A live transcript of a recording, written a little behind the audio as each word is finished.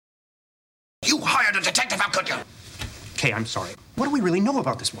You hired a detective, how could you? Kay, I'm sorry. What do we really know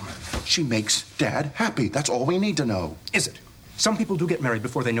about this woman? She makes Dad happy. That's all we need to know. Is it? Some people do get married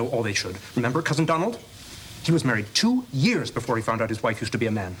before they know all they should. Remember Cousin Donald? He was married 2 years before he found out his wife used to be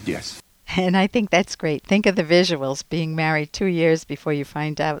a man. Yes. And I think that's great. Think of the visuals, being married 2 years before you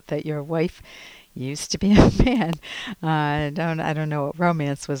find out that your wife used to be a man. I don't know what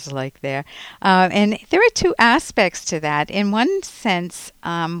romance was like there. And there are two aspects to that. In one sense,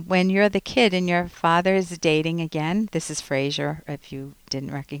 when you're the kid and your father is dating again, this is Frasier, if you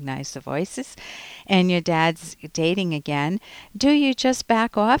didn't recognize the voices, and your dad's dating again, do you just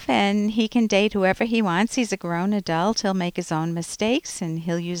back off and he can date whoever he wants? He's a grown adult. He'll make his own mistakes and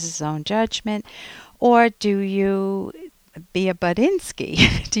he'll use his own judgment. Or do you be a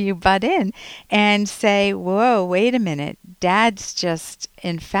Budinsky? Do you butt in and say, whoa, wait a minute, Dad's just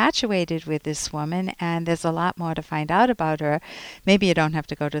infatuated with this woman and there's a lot more to find out about her. Maybe you don't have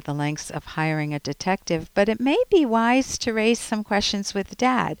to go to the lengths of hiring a detective, but it may be wise to raise some questions with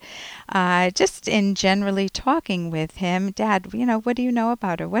Dad. Just in generally talking with him, Dad, what do you know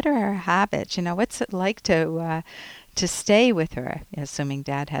about her? What are her habits? What's it like to stay with her, assuming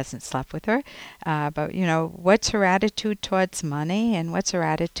Dad hasn't slept with her. But, what's her attitude towards money and what's her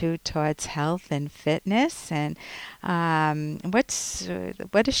attitude towards health and fitness? And how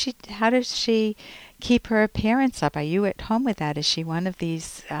does she keep her appearance up? Are you at home with that? Is she one of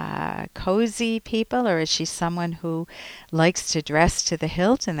these cozy people, or is she someone who likes to dress to the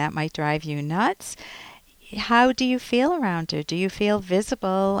hilt and that might drive you nuts? How do you feel around her? Do you feel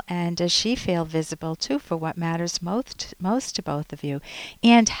visible, and does she feel visible too for what matters most to both of you?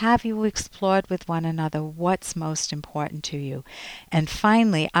 And have you explored with one another what's most important to you? And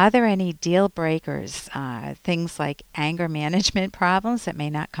finally, are there any deal breakers, things like anger management problems that may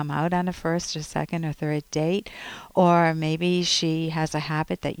not come out on a first or second or third date? Or maybe she has a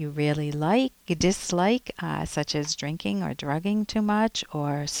habit that you really dislike, such as drinking or drugging too much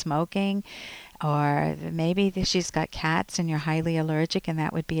or smoking. Or maybe she's got cats and you're highly allergic and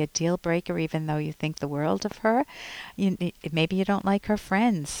that would be a deal breaker even though you think the world of her. Maybe you don't like her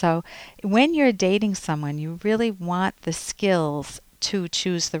friends. So when you're dating someone, you really want the skills to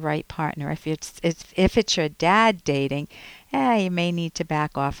choose the right partner. If it's your dad dating, you may need to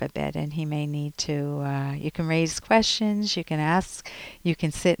back off a bit, and he may need to, you can raise questions, you can ask, you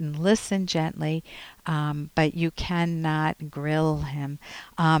can sit and listen gently, but you cannot grill him.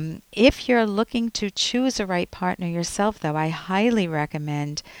 If you're looking to choose a right partner yourself, though, I highly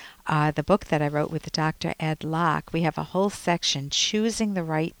recommend the book that I wrote with Dr. Ed Locke. We have a whole section, Choosing the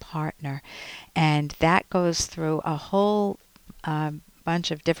Right Partner, and that goes through a whole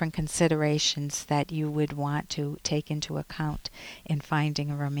bunch of different considerations that you would want to take into account in finding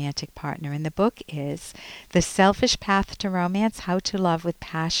a romantic partner. And the book is The Selfish Path to Romance, How to Love with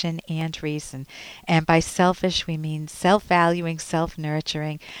Passion and Reason. And by selfish, we mean self-valuing,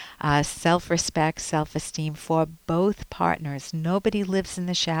 self-nurturing, self-respect, self-esteem for both partners. Nobody lives in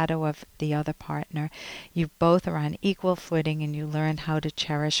the shadow of the other partner. You both are on equal footing and you learn how to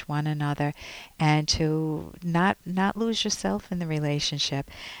cherish one another and to not lose yourself in the relationship.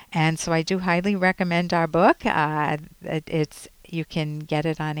 And so I do highly recommend our book. You can get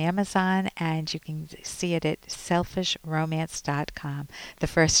it on Amazon and you can see it at selfishromance.com. The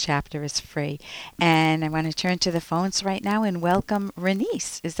first chapter is free. And I want to turn to the phones right now and welcome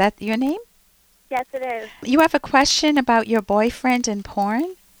Renice. Is that your name? Yes, it is. You have a question about your boyfriend and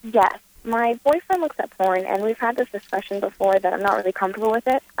porn? Yes. My boyfriend looks at porn, and we've had this discussion before that I'm not really comfortable with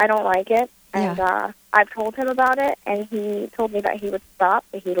it. I don't like it. And I've told him about it, and he told me that he would stop,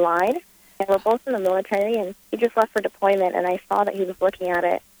 but he lied. And we're both in the military, and he just left for deployment, and I saw that he was looking at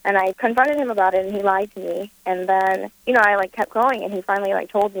it. And I confronted him about it, and he lied to me. And then, I kept going, and he finally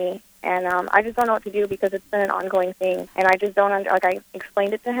told me. And I just don't know what to do because it's been an ongoing thing. And I just don't, I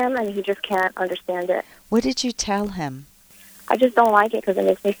explained it to him, and he just can't understand it. What did you tell him? I just don't like it because it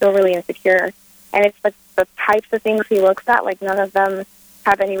makes me feel really insecure. And it's the types of things he looks at, none of them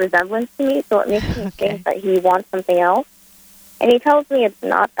have any resemblance to me, so it makes me think that he wants something else. And he tells me it's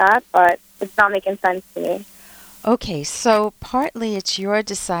not that, but it's not making sense to me. Okay, so partly it's your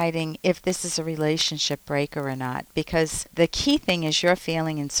deciding if this is a relationship breaker or not, because the key thing is you're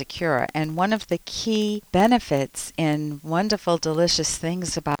feeling insecure. And one of the key benefits in wonderful, delicious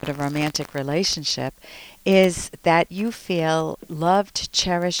things about a romantic relationship is that you feel loved,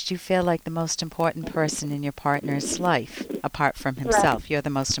 cherished. You feel like the most important person in your partner's life, apart from himself. Right. You're the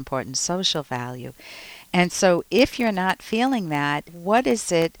most important social value. And so if you're not feeling that, what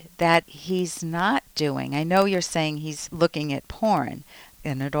is it that he's not doing? I know you're saying he's looking at porn,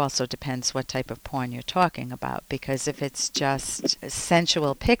 And it also depends what type of porn you're talking about, because if it's just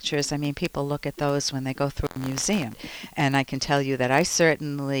sensual pictures, I mean, people look at those when they go through a museum. And I can tell you that I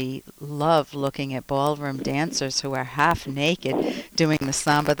certainly love looking at ballroom dancers who are half naked doing the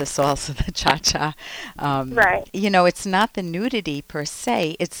samba, the salsa, the cha-cha. Right. You know, it's not the nudity per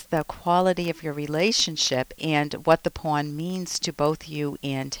se, it's the quality of your relationship and what the porn means to both you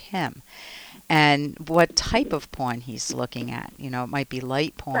and him. And what type of porn he's looking at. You know, it might be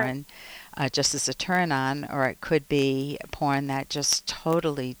light porn, just as a turn on, or it could be porn that just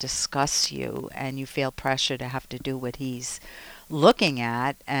totally disgusts you and you feel pressure to have to do what he's looking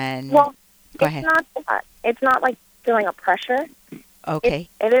at. And well, go ahead. It's not like feeling a pressure. Okay.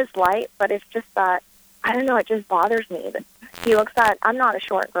 It is light, but it's just that, I don't know, it just bothers me that he looks at, I'm not a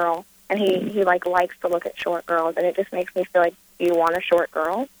short girl, and he like likes to look at short girls, and it just makes me feel like, do you want a short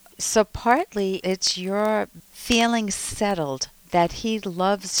girl? So partly it's your feeling settled that he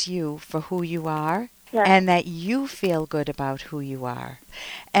loves you for who you are, and that you feel good about who you are.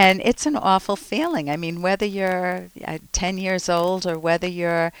 And it's an awful feeling. I mean, whether you're 10 years old or whether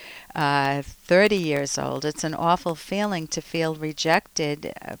you're 30 years old, it's an awful feeling to feel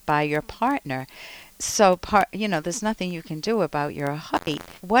rejected by your partner. So, there's nothing you can do about your height.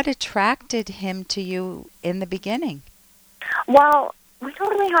 What attracted him to you in the beginning? Well, we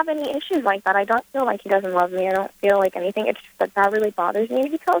don't really have any issues like that. I don't feel like he doesn't love me. I don't feel like anything. It's just that really bothers me. And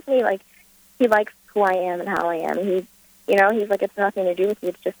he tells me, like, he likes who I am and how I am. He's like, it's nothing to do with you.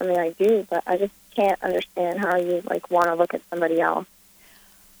 It's just something I do. But I just can't understand how you, like, want to look at somebody else.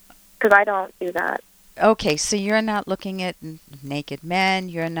 Because I don't do that. Okay, so you're not looking at naked men.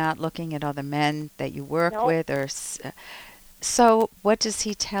 You're not looking at other men that you work with. So what does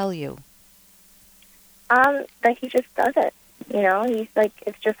he tell you? That he just does it. You know, he's like,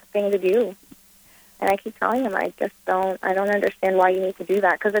 it's just a thing to do. And I keep telling him, I don't understand why you need to do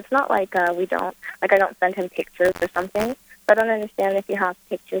that. Because it's not like I don't send him pictures or something. So I don't understand if you have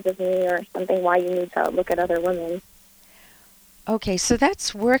pictures of me or something, why you need to look at other women. Okay, so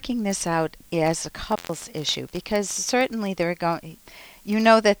that's working this out as a couple's issue, because certainly you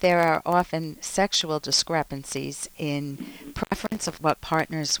know that there are often sexual discrepancies in preference of what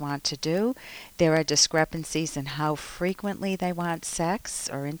partners want to do. There are discrepancies in how frequently they want sex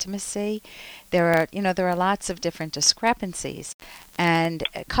or intimacy. There are lots of different discrepancies, and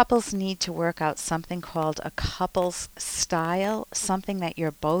couples need to work out something called a couple's style, something that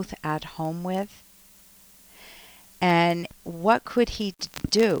you're both at home with. And what could he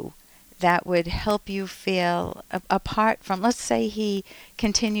do that would help you feel apart from, let's say he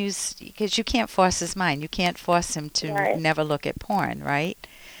continues, because you can't force his mind. You can't force him to never look at porn, right?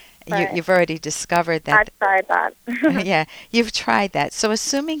 You've already discovered that. I've tried that. Yeah, you've tried that. So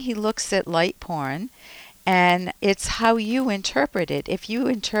assuming he looks at light porn, and it's how you interpret it. If you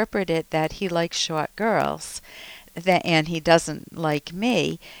interpret it that he likes short girls, and he doesn't like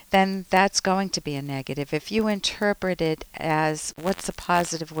me, then that's going to be a negative. If you interpret it as, what's a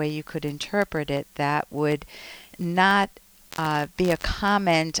positive way you could interpret it that would not be a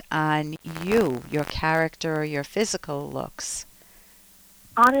comment on you, your character, or your physical looks?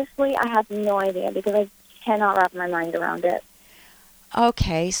 Honestly, I have no idea because I cannot wrap my mind around it.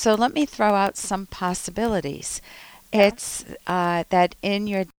 Okay, so let me throw out some possibilities. It's that in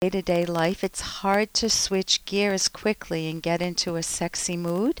your day-to-day life, it's hard to switch gears quickly and get into a sexy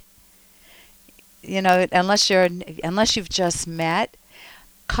mood. You know, unless you've just met.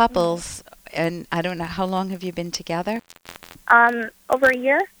 Couples, and I don't know, how long have you been together? Over a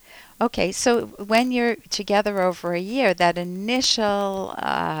year. Okay, so when you're together over a year, that initial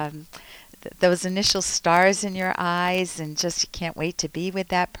those initial stars in your eyes and just you can't wait to be with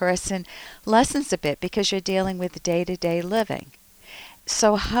that person lessens a bit because you're dealing with day-to-day living.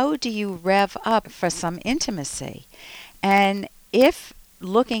 So how do you rev up for some intimacy? And if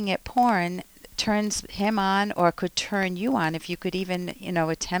looking at porn turns him on or could turn you on, if you could even,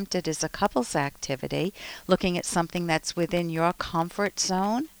 attempt it as a couples activity, looking at something that's within your comfort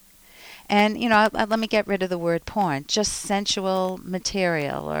zone. And, let me get rid of the word porn, just sensual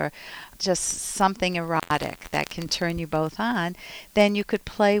material or just something erotic that can turn you both on, then you could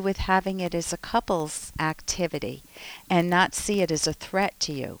play with having it as a couples activity and not see it as a threat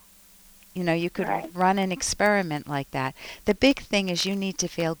to you. You could run an experiment like that. The big thing is you need to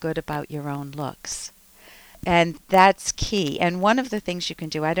feel good about your own looks. And that's key. And one of the things you can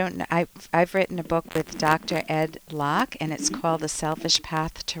do, I've written a book with Dr. Ed Locke, and it's called The Selfish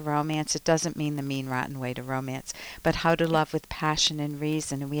Path to Romance. It doesn't mean the mean, rotten way to romance, but how to love with passion and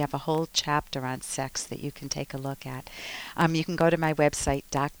reason. And we have a whole chapter on sex that you can take a look at. You can go to my website,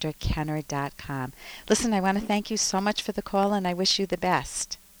 drkenner.com. Listen, I want to thank you so much for the call, and I wish you the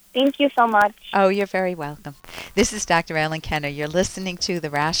best. Thank you so much. Oh, you're very welcome. This is Dr. Ellen Kenner. You're listening to The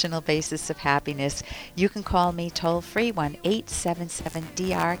Rational Basis of Happiness. You can call me toll-free,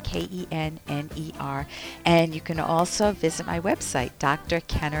 1-877-DRKENNER. And you can also visit my website,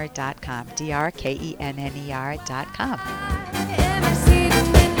 drkenner.com, drkenner.com.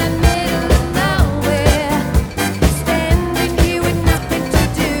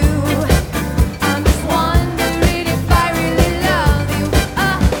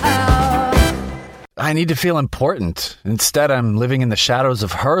 I need to feel important. Instead, I'm living in the shadows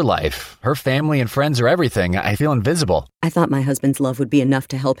of her life. Her family and friends are everything. I feel invisible. I thought my husband's love would be enough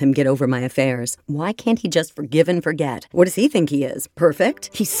to help him get over my affairs. Why can't he just forgive and forget? What does he think he is? Perfect?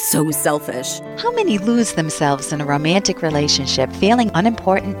 He's so selfish. How many lose themselves in a romantic relationship, feeling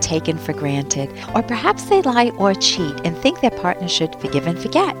unimportant, taken for granted? Or perhaps they lie or cheat and think their partner should forgive and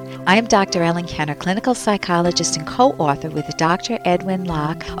forget. I am Dr. Ellen Kenner, clinical psychologist and co-author with Dr. Edwin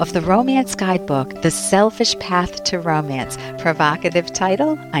Locke of the Romance Guidebook, The Selfish Path to Romance. Provocative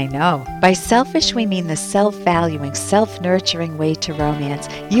title? I know. By selfish, we mean the self-valuing, self-nurturing way to romance.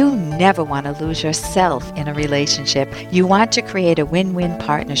 You never want to lose yourself in a relationship. You want to create a win-win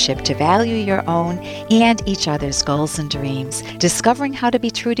partnership to value your own and each other's goals and dreams. Discovering how to be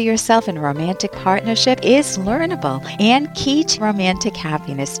true to yourself in a romantic partnership is learnable and key to romantic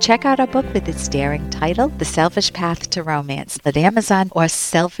happiness. Check out our book with its daring title, The Selfish Path to Romance, at Amazon or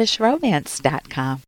selfishromance.com.